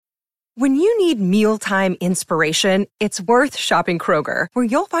When you need mealtime inspiration, it's worth shopping Kroger, where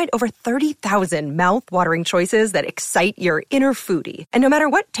you'll find over 30,000 mouth-watering choices that excite your inner foodie. And no matter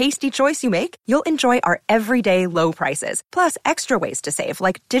what tasty choice you make, you'll enjoy our everyday low prices, plus extra ways to save,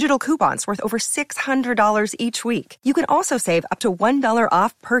 like digital coupons worth over $600 each week. You can also save up to $1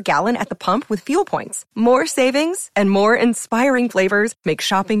 off per gallon at the pump with fuel points. More savings and more inspiring flavors make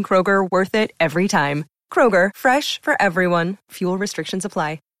shopping Kroger worth it every time. Kroger, fresh for everyone. Fuel restrictions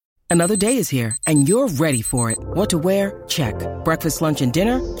apply. Another day is here, and you're ready for it. What to wear? Check. Breakfast, lunch, and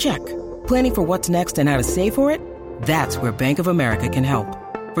dinner? Check. Planning for what's next and how to save for it? That's where Bank of America can help.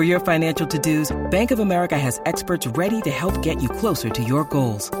 For your financial to-dos, Bank of America has experts ready to help get you closer to your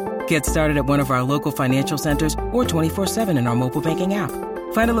goals. Get started at one of our local financial centers or 24/7 in our mobile banking app.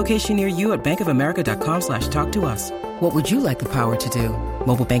 Find a location near you at bankofamerica.com/talktous. What would you like the power to do?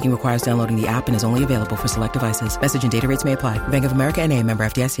 Mobile banking requires downloading the app and is only available for select devices. Message and data rates may apply. Bank of America N.A., member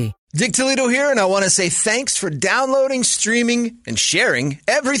FDIC. Dick Toledo here, and I want to say thanks for downloading, streaming, and sharing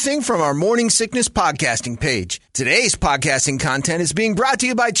everything from our Morning Sickness podcasting page. Today's podcasting content is being brought to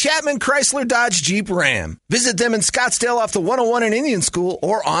you by Chapman Chrysler Dodge Jeep Ram. Visit them in Scottsdale off the 101 in Indian School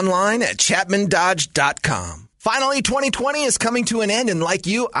or online at chapmandodge.com. Finally, 2020 is coming to an end, and like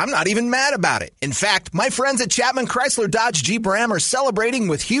you, I'm not even mad about it. In fact, my friends at Chapman Chrysler Dodge Jeep Ram are celebrating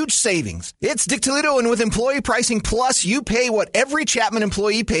with huge savings. It's Dick Toledo, and with Employee Pricing Plus, you pay what every Chapman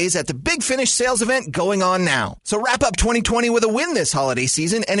employee pays at the Big Finish sales event going on now. So wrap up 2020 with a win this holiday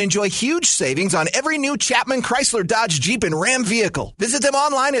season and enjoy huge savings on every new Chapman Chrysler Dodge Jeep and Ram vehicle. Visit them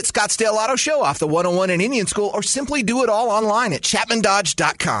online at Scottsdale Auto Show off the 101 in Indian School, or simply do it all online at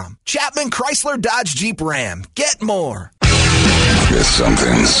chapmandodge.com. Chapman Chrysler Dodge Jeep Ram. Get more. Get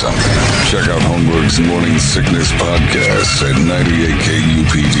something. Check out Holmberg's Morning Sickness Podcast at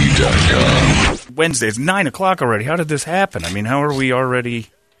 98kupd.com. Wednesday, it's 9 o'clock already. How did this happen? I mean, how are we already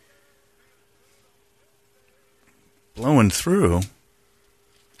blowing through?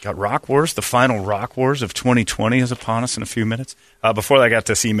 Got Rock Wars. The final Rock Wars of 2020 is upon us in a few minutes. Before I got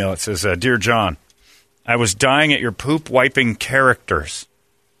this email, it says, Dear John, I was dying at your poop-wiping characters.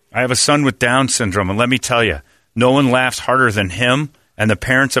 I have a son with Down syndrome, and let me tell you, no one laughs harder than him and the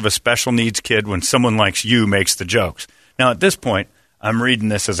parents of a special needs kid when someone like you makes the jokes. Now, at this point, I'm reading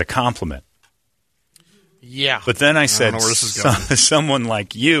this as a compliment. Yeah. But then I said, where this is going. Someone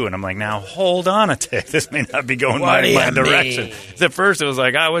like you, and I'm like, now, hold on a tick. This may not be going my direction. At first, it was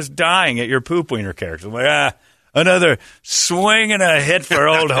like, I was dying at your poop wiener character. I'm like, another swing and a hit for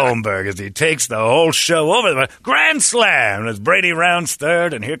old Holmberg as he takes the whole show over. The grand slam as Brady rounds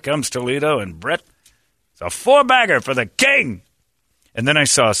third, and here comes Toledo and Brett. It's a four-bagger for the king. And then I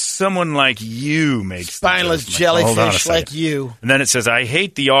saw someone like you make spineless jellyfish like you. And then it says, I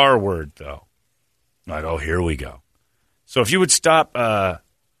hate the R word, though. I'm like, oh, here we go. So if you would stop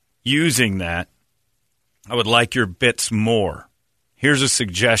using that, I would like your bits more. Here's a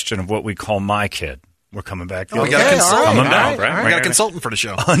suggestion of what we call my kid. We're coming back. We got a consultant. Right. We got a consultant for the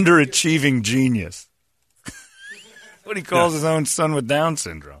show. Underachieving genius. What he calls his own son with Down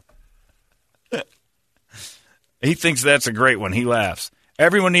syndrome. He thinks that's a great one. He laughs.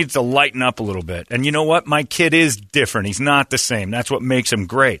 Everyone needs to lighten up a little bit. And you know what? My kid is different. He's not the same. That's what makes him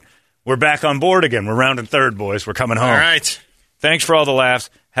great. We're back on board again. We're rounding third, boys. We're coming home. All right. Thanks for all the laughs.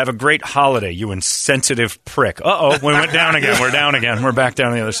 Have a great holiday, you insensitive prick. Uh-oh, we went down again. We're down again. We're back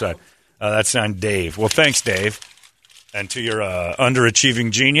down the other side. That's on Dave. Well, thanks, Dave. And to your underachieving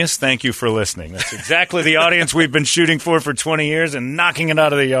genius, thank you for listening. That's exactly the audience we've been shooting for 20 years and knocking it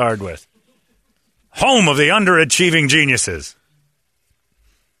out of the yard with. Home of the underachieving geniuses.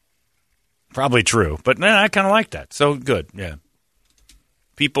 Probably true, but I kind of like that. So good, yeah.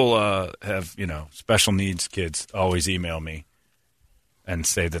 People have, special needs kids always email me and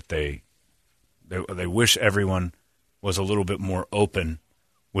say that they wish everyone was a little bit more open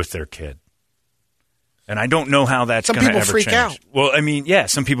with their kid. And I don't know how that's going to ever change. Some people freak out. Well, I mean, yeah,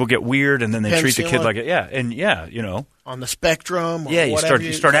 some people get weird and then they treat the kid like it. Yeah, and yeah, on the spectrum or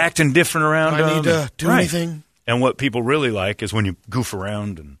you start acting different around them. I need to do anything. And what people really like is when you goof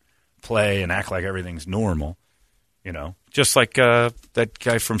around and play and act like everything's normal, just like that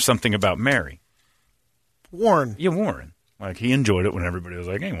guy from Something About Mary. Warren. Yeah, Warren. Like, he enjoyed it when everybody was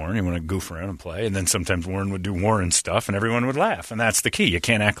like, hey, Warren, you want to goof around and play? And then sometimes Warren would do Warren stuff and everyone would laugh. And that's the key. You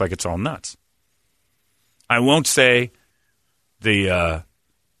can't act like it's all nuts. I won't say God,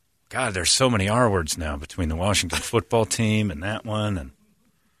 there's so many R words now between the Washington football team and that one.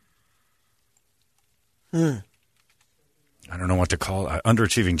 And I don't know what to call it.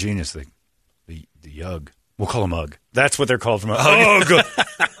 Underachieving genius, the Ugg. We'll call him Ugg. That's what they're called from Ugg.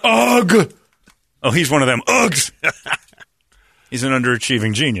 Ugg. Oh, he's one of them Uggs. He's an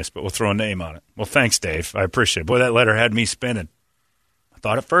underachieving genius, but we'll throw a name on it. Well, thanks, Dave. I appreciate it. Boy, that letter had me spinning. I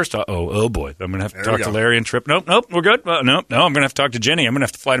thought at first, oh boy, I'm going to have to talk to Larry and Tripp. Nope, we're good. No, I'm going to have to talk to Jenny. I'm going to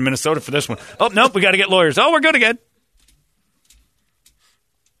have to fly to Minnesota for this one. Oh, nope, we got to get lawyers. Oh, we're good again.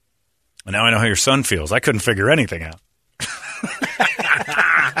 And now I know how your son feels. I couldn't figure anything out.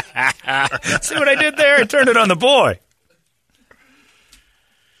 See what I did there? I turned it on the boy.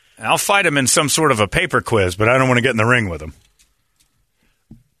 I'll fight him in some sort of a paper quiz, but I don't want to get in the ring with him.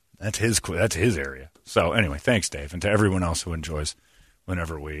 That's his area. So anyway, thanks, Dave, and to everyone else who enjoys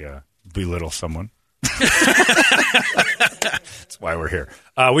whenever we belittle someone. That's why we're here.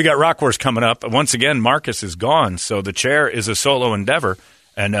 We got Rock Wars coming up. Once again, Marcus is gone, so the chair is a solo endeavor,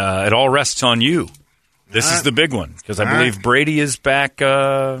 and it all rests on you. This is the big one, because I believe Brady is back.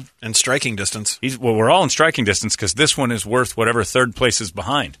 In striking distance. We're all in striking distance, because this one is worth whatever third place is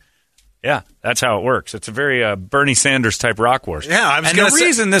behind. Yeah, that's how it works. It's a very Bernie Sanders-type Rock Wars. Yeah, I was going to say. And the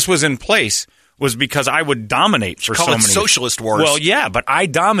reason this was in place was because I would dominate for so many. Socialist wars. Well, yeah, but I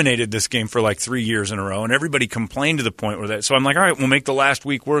dominated this game for like 3 years in a row, and everybody complained to the point where that. So I'm like, all right, we'll make the last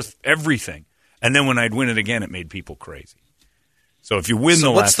week worth everything. And then when I'd win it again, it made people crazy. So if you win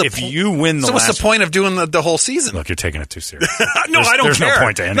So what's the point of doing the whole season? Look, you're taking it too seriously. No, I don't care. There's no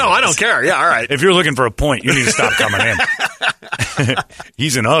point to any No, of I this. don't care. Yeah, all right. If you're looking for a point, you need to stop coming in.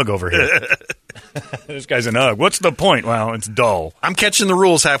 He's an UGG over here. This guy's an UGG. What's the point? Well, it's dull. I'm catching the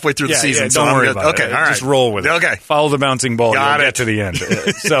rules halfway through the season. Yeah, so don't I'm worry good. about it. Okay, all right. Just roll with it. Okay. Follow the bouncing ball. Got You'll it. get to the end.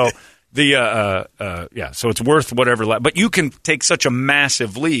 So so it's worth whatever. But you can take such a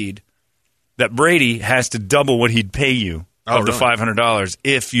massive lead that Brady has to double what he'd pay you of the $500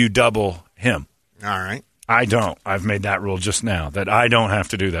 if you double him. All right. I don't. I've made that rule just now, that I don't have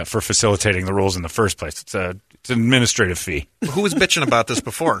to do that for facilitating the rules in the first place. It's an administrative fee. Who was bitching about this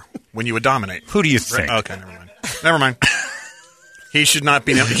before when you would dominate? Who do you think? Okay, never mind. He should not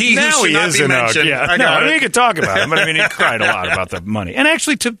be. Now he is an mentioned. Yeah. I got it. You could talk about him, but I mean, he cried a lot about the money. And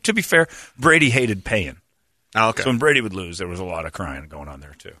actually, to be fair, Brady hated paying. Oh, okay. So when Brady would lose, there was a lot of crying going on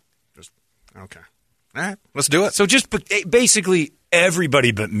there too. Okay. All right. Let's do it. So just basically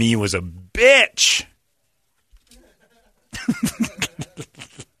everybody but me was a bitch.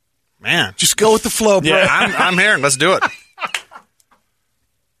 Man, Just go with the flow, bro. Yeah. I'm here. Let's do it.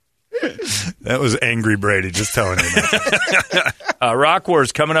 That was angry Brady, just telling you that. Rock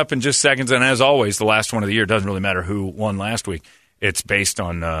Wars coming up in just seconds, and as always, the last one of the year. Doesn't really matter who won last week. It's based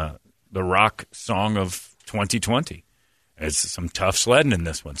on the rock song of 2020. It's some tough sledding in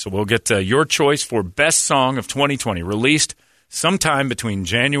this one. So we'll get your choice for best song of 2020, released sometime between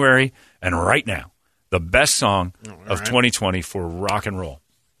January and right now. The best song of 2020 for rock and roll.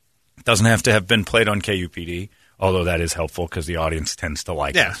 It doesn't have to have been played on KUPD, although that is helpful because the audience tends to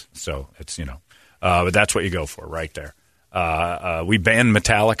like us. So it's, but that's what you go for right there. We banned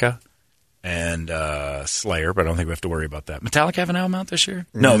Metallica and Slayer, but I don't think we have to worry about that. Metallica have an album out this year?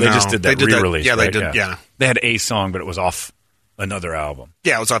 No, they just did that re-release. Yeah, right? they did. Yeah. They had a song, but it was off another album.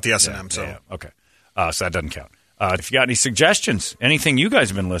 Yeah, it was off the S&M. Okay. So that doesn't count. If you got any suggestions, anything you guys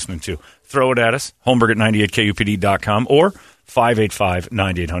have been listening to, throw it at us. Holmberg at 98kupd.com or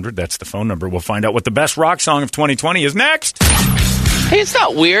 585-9800. That's the phone number. We'll find out what the best rock song of 2020 is next. Hey, it's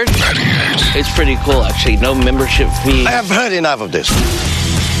not weird. It's pretty cool, actually. No membership fee. I have heard enough of this.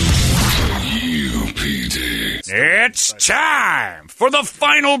 UPD. It's time for the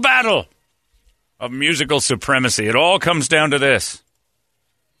final battle of musical supremacy. It all comes down to this.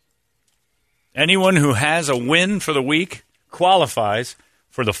 Anyone who has a win for the week qualifies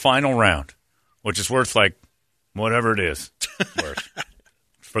for the final round, which is worth like whatever it is worth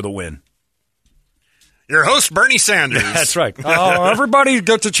for the win. Your host, Bernie Sanders. That's right. Everybody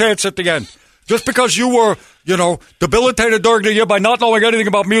gets a chance at the end. Just because you were, debilitated during the year by not knowing anything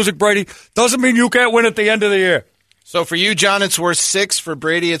about music, Brady, doesn't mean you can't win at the end of the year. So for you, John, it's worth 6. For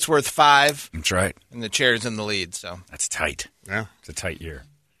Brady, it's worth 5. That's right. And the chair's in the lead. So that's tight. Yeah. It's a tight year.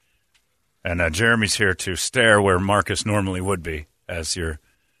 And Jeremy's here to stare where Marcus normally would be,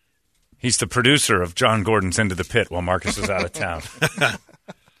 he's the producer of John Gordon's Into the Pit while Marcus is out of town.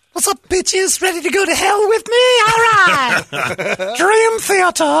 What's up, bitches? Ready to go to hell with me? All right. Dream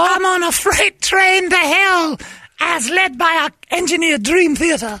Theater. I'm on a freight train to hell as led by our engineer, Dream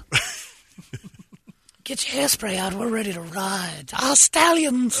Theater. Get your hairspray out. We're ready to ride. Our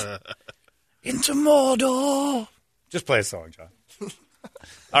stallions into Mordor. Just play a song, John.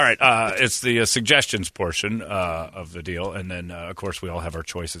 All right. It's the suggestions portion of the deal. And then, of course, we all have our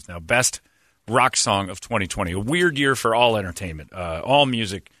choices now. Best rock song of 2020. A weird year for all entertainment. All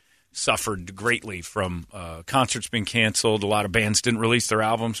music suffered greatly from concerts being canceled. A lot of bands didn't release their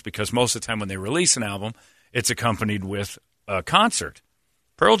albums because most of the time when they release an album, it's accompanied with concert,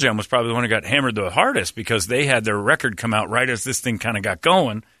 Pearl Jam was probably the one who got hammered the hardest because they had their record come out right as this thing kind of got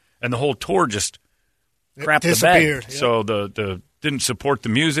going, and the whole tour just crapped the bed. Yep. So the didn't support the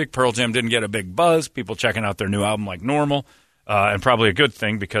music. Pearl Jam didn't get a big buzz. People checking out their new album like normal, and probably a good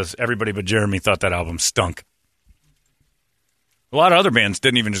thing because everybody but Jeremy thought that album stunk. A lot of other bands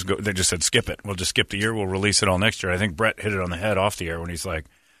didn't even just go. They just said, skip it. We'll just skip the year. We'll release it all next year. I think Brett hit it on the head off the air when he's like,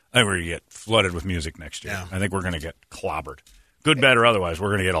 I think we're going to get flooded with music next year. Yeah. I think we're going to get clobbered. Good, bad, or otherwise, we're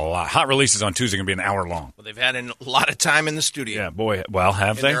going to get a lot. Hot releases on Tuesday are going to be an hour long. Well, they've had a lot of time in the studio. Yeah, boy. Well,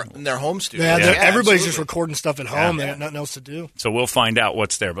 have they? In their home studio. Yeah, everybody's absolutely. just recording stuff at home. They got nothing else to do. So we'll find out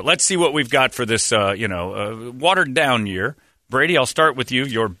what's there. But let's see what we've got for this, watered down year. Brady, I'll start with you.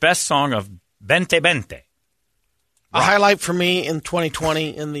 Your best song of Bente Bente. A highlight for me in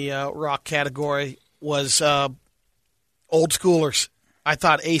 2020 in the rock category was Old Schoolers. I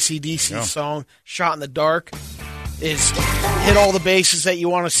thought AC/DC's song, Shot in the Dark, is hit all the bases that you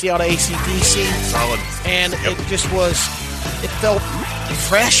want to see out of AC/DC. Solid. And it just was, it felt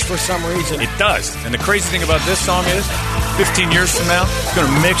fresh for some reason. It does. And the crazy thing about this song is, 15 years from now, it's going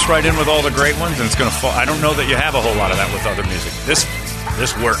to mix right in with all the great ones, and it's going to fall. I don't know that you have a whole lot of that with other music. This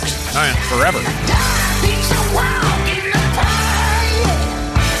works forever.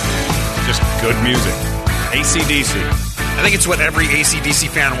 Just good music. AC/DC. I think it's what every AC/DC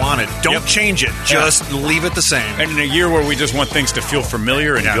fan wanted. Don't change it. Just leave it the same. And in a year where we just want things to feel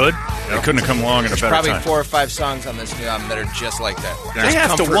familiar and good, it couldn't have come along at a better Probably time. 4 or 5 songs on this new album that are just like that. I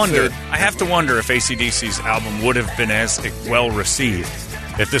have to Comfort wonder. food. I have to wonder if AC/DC's album would have been as well received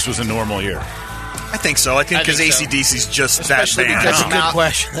if this was a normal year. I think so. I think because think so. AC/DC's just Especially that band. because That's a good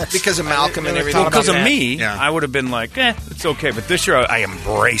question. Because of Malcolm and everything. thought about Because of that. me, I would have been like, it's okay. But this year, I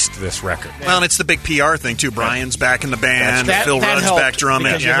embraced this record. Well, and it's the big PR thing, too. Brian's back in the band. Phil Rudd's helped back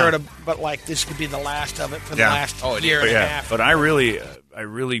drumming. because you heard but like this could be the last of it for the last year and a half. But I really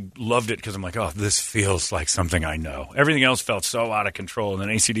loved it because I'm like, this feels like something I know. Everything else felt so out of control, and then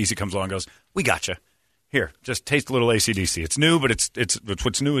AC/DC comes along and goes, we gotcha. Here, just taste a little AC/DC. It's new, but it's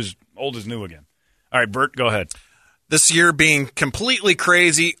what's new is old is new again. All right, Bert, go ahead. This year being completely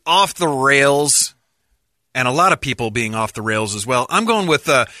crazy, off the rails, and a lot of people being off the rails as well. I'm going with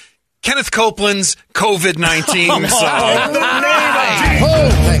Kenneth Copeland's COVID-19 song.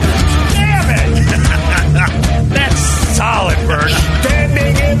 That's solid, Bert.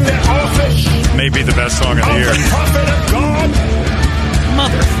 Standing in the office Maybe the best song of the of year. the prophet of God,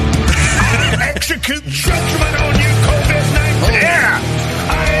 Mother. I execute judgment on you, COVID-19.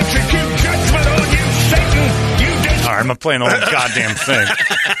 I execute judgment on you, Satan. You did. All right, I'm not playing the whole goddamn thing.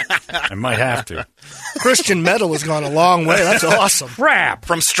 I might have to. Christian metal has gone a long way. That's awesome. Rap.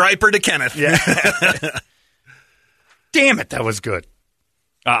 From Stryper to Kenneth. Yeah. Damn it, that was good.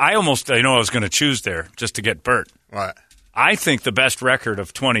 I almost, I was going to choose there just to get Bert. What? I think the best record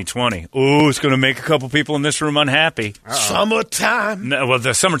of 2020. Ooh, it's going to make a couple people in this room unhappy. Summertime. No, well,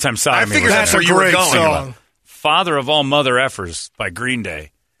 the Summertime Sodomy. I figured was that's there. where you were Great going. song. Father of All Mother Effers by Green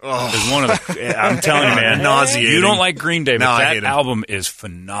Day is one of the. I'm telling you, man, Nauseating. you don't like Green Day, but No, I that hate 'em. album is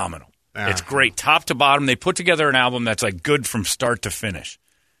phenomenal. Yeah. It's great, top to bottom. They put together an album that's like good from start to finish.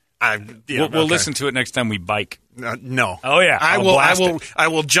 We'll listen to it next time we bike. No. Oh yeah, I I'll will. blast it. I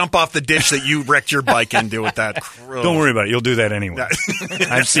will jump off the ditch that you wrecked your bike into with that. Don't worry about it. You'll do that anyway.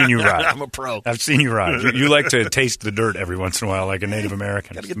 I've seen you ride. I'm a pro. I've seen you ride. You like to taste the dirt every once in a while, like a Native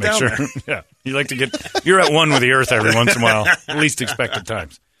American. Gotta get Make down sure. there. Yeah, you like to get. You're at one with the earth every once in a while, at least expected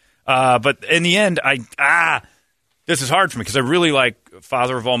times. But in the end, this is hard for me because I really like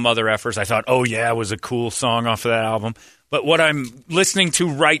Father of All Mother Effers. I thought, oh yeah, was a cool song off of that album. But what I'm listening to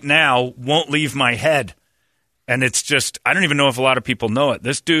right now won't leave my head. And it's just, I don't even know if a lot of people know it.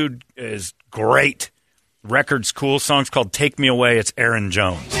 This dude is great. Record's cool. Song's called Take Me Away. It's Aaron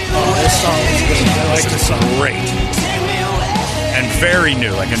Jones. Oh, this song is good. I like this song. Great. And very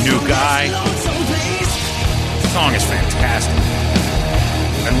new, like a new guy. The song is fantastic.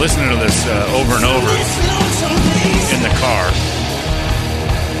 I'm listening to this over and over in the car.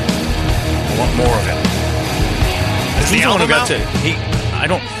 I want more of it. the album out? I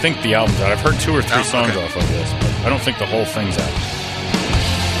don't think the album's out. I've heard 2 or 3 songs off of this, but I don't think the whole thing's out.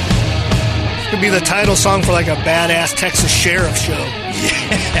 Could be the title song for like a badass Texas sheriff show.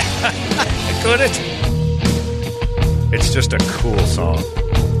 Could it? It's just a cool song.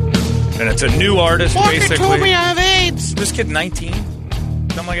 And it's a new artist, basically. told me I have AIDS. This kid, 19?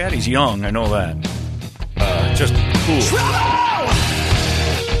 Something like that. He's young. I know that. Just cool.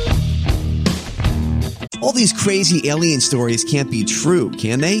 All these crazy alien stories can't be true,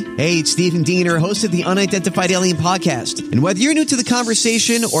 can they? Hey, it's Stephen Diener, host of the Unidentified Alien Podcast. And whether you're new to the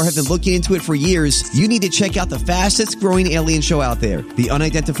conversation or have been looking into it for years, you need to check out the fastest growing alien show out there, the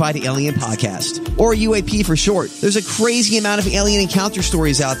Unidentified Alien Podcast, or UAP for short. There's a crazy amount of alien encounter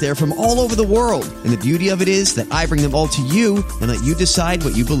stories out there from all over the world. And the beauty of it is that I bring them all to you and let you decide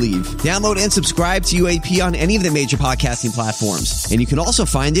what you believe. Download and subscribe to UAP on any of the major podcasting platforms. And you can also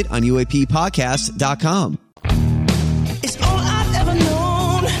find it on UAPpodcast.com. It's all I've ever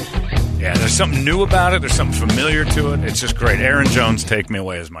known. Yeah, there's something new about it. There's something familiar to it. It's just great. Aaron Jones, Take Me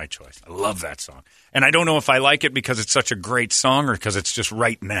Away is my choice. I love that song. And I don't know if I like it because it's such a great song or because it's just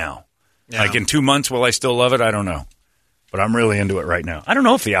right now. Yeah. Like in 2 months, will I still love it? I don't know. But I'm really into it right now. I don't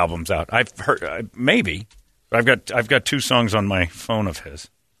know if the album's out. I've heard maybe, but I've got 2 songs on my phone of his.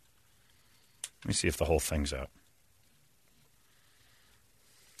 Let me see if the whole thing's out.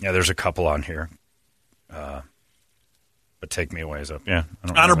 Yeah, there's a couple on here. But Take Me Away is up. Yeah.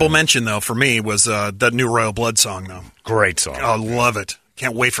 Honorable mention, though, for me was that new Royal Blood song, though. Great song. Oh, love it.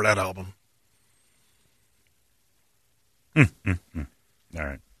 Can't wait for that album. All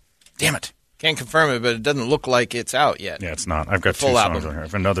right. Damn it. Can't confirm it, but it doesn't look like it's out yet. Yeah, it's not. I've got 2 songs on here. I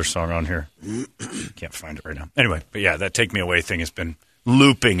have another song on here. Can't find it right now. Anyway, but yeah, that Take Me Away thing has been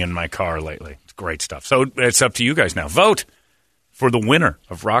looping in my car lately. It's great stuff. So it's up to you guys now. Vote for the winner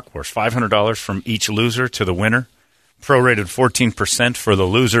of Rock Wars. $500 from each loser to the winner. Prorated 14% for the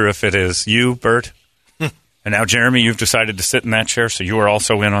loser if it is you, Bert. And now, Jeremy, you've decided to sit in that chair, so you are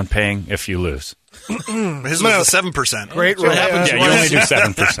also in on paying if you lose. His was 7%. Great. What happens? Yeah, you only do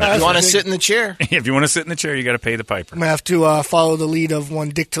 7%. You want to sit in the chair? If you want to sit in the chair, you got to pay the piper. I'm going to have to follow the lead of one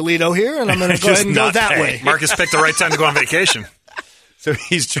Dick Toledo here, and I'm going to go ahead and go that way. Marcus picked the right time to go on vacation. So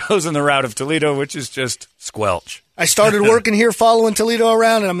he's chosen the route of Toledo, which is just squelch. I started working here following Toledo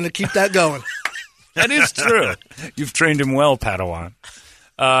around, and I'm going to keep that going. That is true. You've trained him well, Padawan.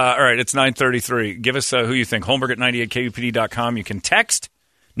 All right, it's 9:33. Give us who you think. Holmberg at 98kupd.com. You can text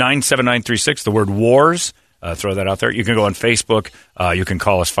 97936, the word wars. Throw that out there. You can go on Facebook. You can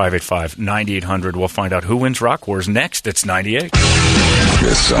call us 585-9800. We'll find out who wins Rock Wars next. It's 98.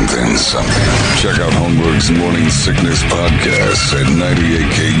 There's something. Check out Holmberg's Morning Sickness Podcast at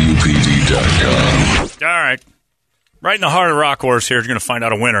 98kupd.com. All right. Right in the heart of Rock Wars here, you're going to find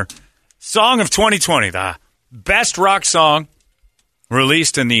out a winner. Song of 2020, the best rock song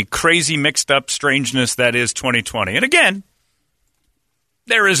released in the crazy mixed-up strangeness that is 2020. And again,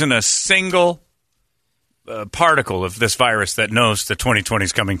 there isn't a single particle of this virus that knows that 2020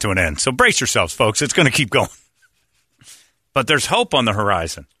 is coming to an end. So brace yourselves, folks. It's going to keep going. But there's hope on the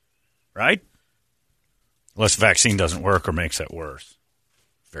horizon, right? Unless the vaccine doesn't work or makes it worse.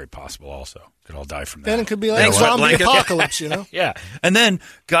 Very possible also. Could all die from that. Then it could be like a zombie apocalypse, you know? Yeah. And then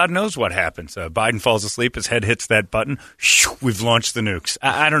God knows what happens. Biden falls asleep. His head hits that button. Shoo, we've launched the nukes.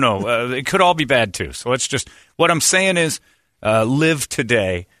 I don't know. It could all be bad, too. So let's just – what I'm saying is live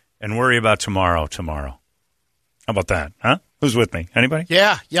today and worry about tomorrow. How about that? Huh? Who's with me? Anybody?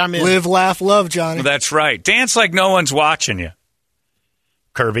 Yeah, I'm in. Live, laugh, love, Johnny. That's right. Dance like no one's watching you,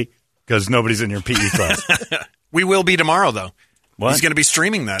 Kirby, because nobody's in your PE class. We will be tomorrow, though. What? He's going to be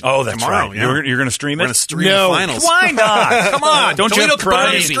streaming that. Oh, that's tomorrow, right. Yeah. You're going to stream it? We're going to stream the finals. Why not? Come on. Don't you have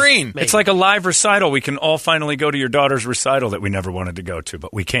pride? Screen. It's like a live recital. We can all finally go to your daughter's recital that we never wanted to go to,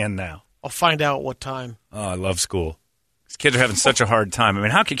 but we can now. I'll find out what time. Oh, I love school. These kids are having such a hard time. I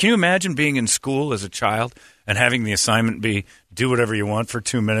mean, can you imagine being in school as a child and having the assignment be do whatever you want for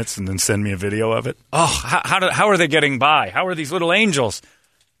 2 minutes and then send me a video of it? Oh, how are they getting by? How are these little angels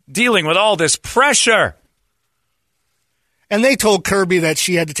dealing with all this pressure? And they told Kirby that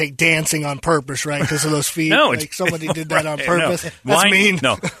she had to take dancing on purpose, right, because of those feet. No, like somebody did that on right, purpose. No. That's mean.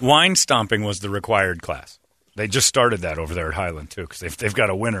 No, wine stomping was the required class. They just started that over there at Highland, too, because they've got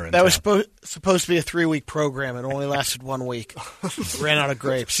a winner in that town. was supposed to be a 3-week program. It only lasted 1 week. Ran out of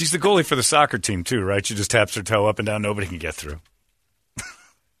grapes. She's the goalie for the soccer team, too, right? She just taps her toe up and down. Nobody can get through.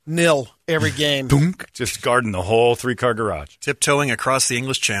 0 every game. Dunk. Just guarding the whole 3-car garage. Tiptoeing across the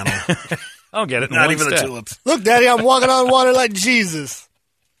English Channel. I'll get it. Not even step. the tulips. Look, Daddy, I'm walking on water like Jesus.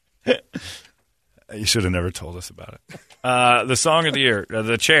 You should have never told us about it. The song of the year,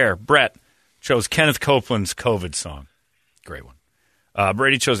 the chair, Brett, chose Kenneth Copeland's COVID song. Great one.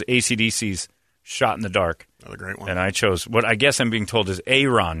 Brady chose AC/DC's Shot in the Dark. Another great one. And I chose what I guess I'm being told is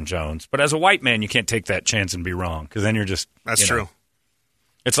Aaron Jones. But as a white man, you can't take that chance and be wrong because then you're just... That's true.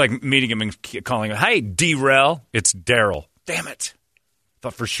 It's like meeting him and calling him, hey, D-Rel. It's Daryl. Damn it.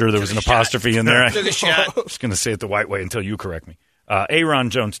 Thought for sure there was an apostrophe in there. Took a shot. I was going to say it the white way until you correct me.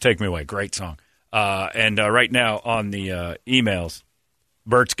 Aaron Jones, Take Me Away. Great song. And right now on the emails,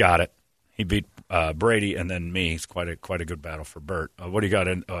 Bert's got it. He beat Brady, and then me. It's quite a good battle for Bert. What do you got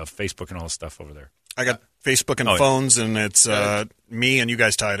in Facebook and all this stuff over there? I got Facebook and phones, and it's me and you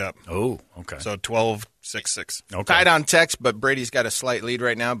guys tied up. Oh, okay. So 12-6-6. Okay. Tied on text, but Brady's got a slight lead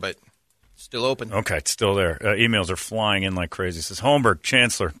right now, but still open. Okay, it's still there. Emails are flying in like crazy. It says, Holmberg,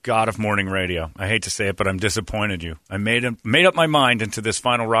 Chancellor, God of morning radio. I hate to say it, but I'm disappointed you. I made up my mind into this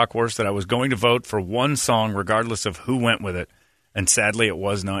final Rock Wars that I was going to vote for one song regardless of who went with it, and sadly it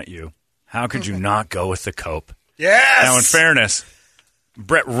was not you. How could you not go with the Cope? Yes! Now, in fairness,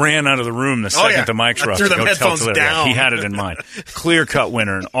 Brett ran out of the room the second the mics were off. Threw the headphones down. He had it in mind. Clear-cut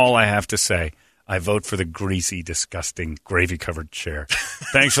winner, and all I have to say, I vote for the greasy, disgusting, gravy-covered chair.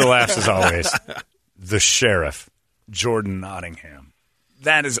 Thanks for the laughs, as always. The Sheriff, Jordan Nottingham.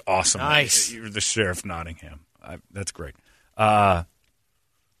 That is awesome. Nice. You're the Sheriff Nottingham. That's great. A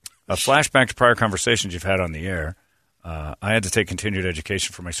flashback to prior conversations you've had on the air. I had to take continued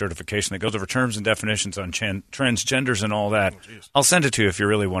education for my certification that goes over terms and definitions on transgenders and all that. I'll send it to you if you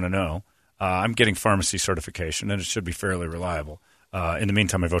really want to know. I'm getting pharmacy certification, and it should be fairly reliable. In the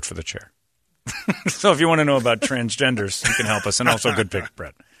meantime, I vote for the chair. So if you want to know about transgenders, you can help us. And also, good pick,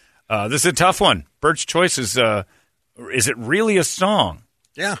 Brett. This is a tough one. Bert's Choice is it really a song?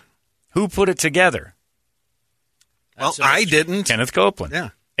 Yeah. Who put it together? Well, I didn't. Kenneth Copeland. Yeah.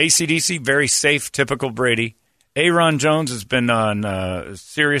 AC/DC, very safe, typical Brady. Aaron Jones has been on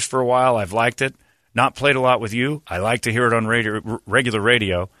Sirius for a while. I've liked it. Not played a lot with you. I like to hear it on regular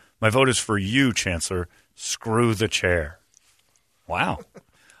radio. My vote is for you, Chancellor. Screw the chair. Wow.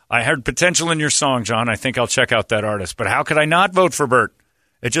 I heard potential in your song, John. I think I'll check out that artist. But how could I not vote for Bert?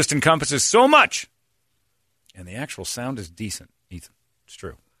 It just encompasses so much. And the actual sound is decent, Ethan. It's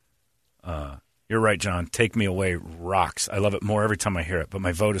true. You're right, John. Take Me Away rocks. I love it more every time I hear it. But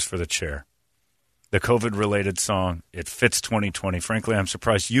my vote is for the chair. The COVID-related song. It fits 2020. Frankly, I'm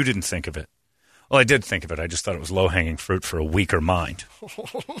surprised you didn't think of it. Well, I did think of it. I just thought it was low-hanging fruit for a weaker mind.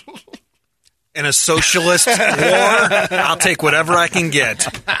 In a socialist war, I'll take whatever I can get.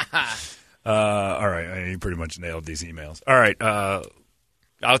 All right. You pretty much nailed these emails. All right.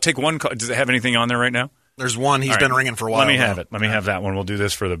 I'll take one call. Does it have anything on there right now? There's one. He's been ringing for a while. Let me have it. Let me have that one. We'll do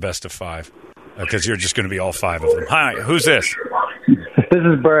this for the best of five because you're just going to be all five of them. Hi. Who's this? This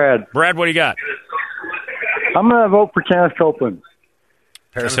is Brad. Brad, what do you got? I'm going to vote for Kenneth Copeland.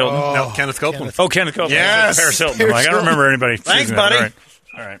 Paris Hilton? No, Kenneth Copeland. Kenneth Copeland. Yes. Paris Hilton. I don't remember anybody. Thanks, choosing buddy. That.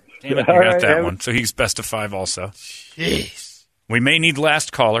 All right. Damn it, you got that one. So he's best of five also. Jeez. We may need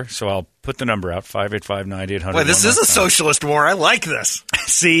last caller, so I'll put the number out, 585-9800. Boy, this is a socialist war. I like this.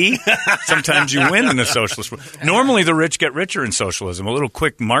 See? Sometimes you win in the socialist war. Normally the rich get richer in socialism. A little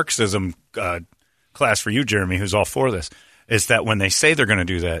quick Marxism class for you, Jeremy, who's all for this, is that when they say they're going to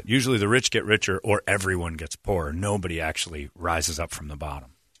do that, usually the rich get richer or everyone gets poorer. Nobody actually rises up from the bottom.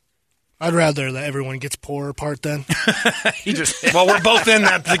 I'd rather that everyone gets poorer part then. Well, we're both in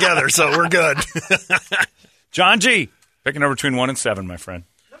that together, so we're good. John G. Pick a number between 1 and 7, my friend.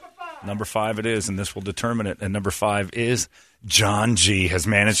 Number 5 it is, and this will determine it. And number 5 is John G. has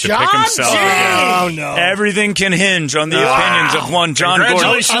managed to pick himself again. Oh, no. Everything can hinge on the opinions of one John Gordon.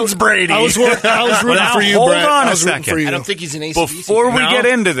 Congratulations, Brady. I was rooting for you, hold Brett. on I a was rooting second. for you. I don't think he's an AC/DC. Before we get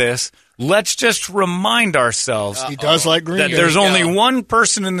into this, let's just remind ourselves He does like green. that there's only one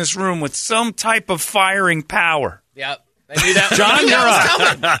person in this room with some type of firing power. Yep. I knew that. John, you're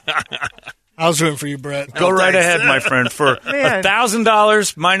up. I was rooting for you, Brett. Go right ahead, my friend, for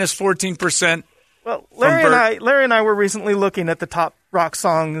 $1,000 minus 14%. Well, Larry and I were recently looking at the top rock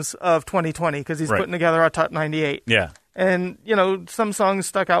songs of 2020 because he's putting together our top 98. Yeah. And, some songs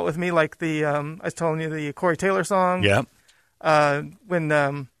stuck out with me, like the, I was telling you, the Corey Taylor song. Yeah.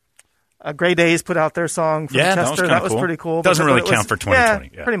 When Grey Days put out their song from Chester. That was pretty cool. Doesn't really count for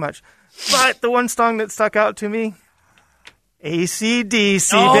 2020. Yeah, pretty much. But the one song that stuck out to me,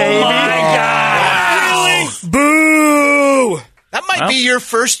 AC/DC, Oh, baby. my God. Boo! That might be your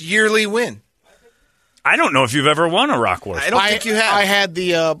first yearly win. I don't know if you've ever won a Rock Wars. I don't think you have. I had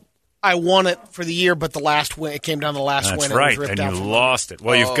I won it for the year, but the last win, it came down to the last That's win. right, It was ripped and out you from lost it.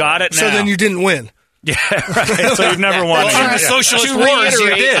 Well, you've got it now. So then you didn't win. Yeah, right. So you've never won it. In the socialist wars,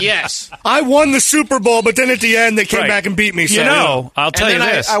 you did. Yes. I won the Super Bowl, but then at the end they came Right. back and beat me. So I'll tell And you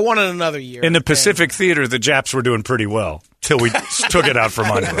then this. I won it another year. In the Pacific Theater, the Japs were doing pretty well till we took it out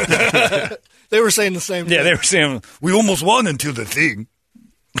from under them. they were saying the same thing. Yeah, they were saying, we almost won until the thing.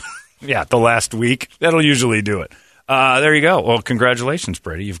 Yeah, the last week. That'll usually do it. There you go. Well, congratulations,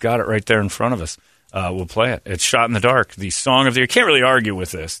 Brady. You've got it right there in front of us. We'll play it. It's Shot in the Dark, the song of the year. Can't really argue with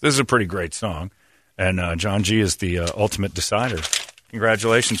this. This is a pretty great song. And John G. is the ultimate decider.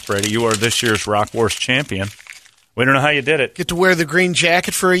 Congratulations, Brady. You are this year's Rock Wars champion. We don't know how you did it. Get to wear the green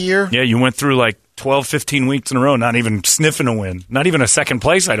jacket for a year? Yeah, you went through like 12, 15 weeks in a row, not even sniffing a win. Not even a second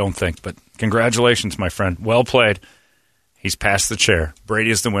place, I don't think. But congratulations, my friend. Well played. He's passed the chair.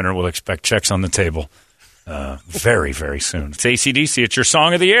 Brady is the winner. We'll expect checks on the table very, very soon. It's AC/DC. It's your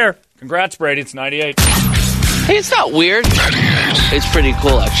song of the year. Congrats, Brady. It's 98. Hey, it's not weird. It's pretty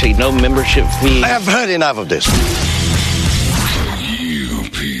cool, actually. No membership fee. I have heard enough of this.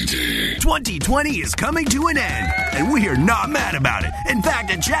 2020 is coming to an end, and we are not mad about it. In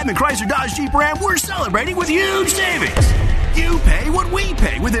fact, at Chapman Chrysler Dodge Jeep Ram, we're celebrating with huge savings. You pay what we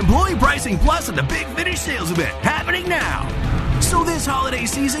pay with Employee Pricing Plus at the Big Finish Sales Event happening now. So this holiday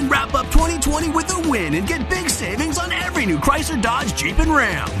season, wrap up 2020 with a win and get big savings on every new Chrysler Dodge Jeep and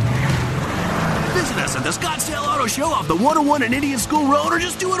Ram. Visit us at the Scottsdale Auto Show off the 101 and Indian School Road, or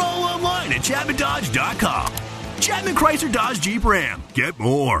just do it all online at ChapmanDodge.com. Chapman Chrysler Dodge Jeep Ram. Get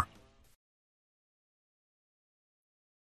more.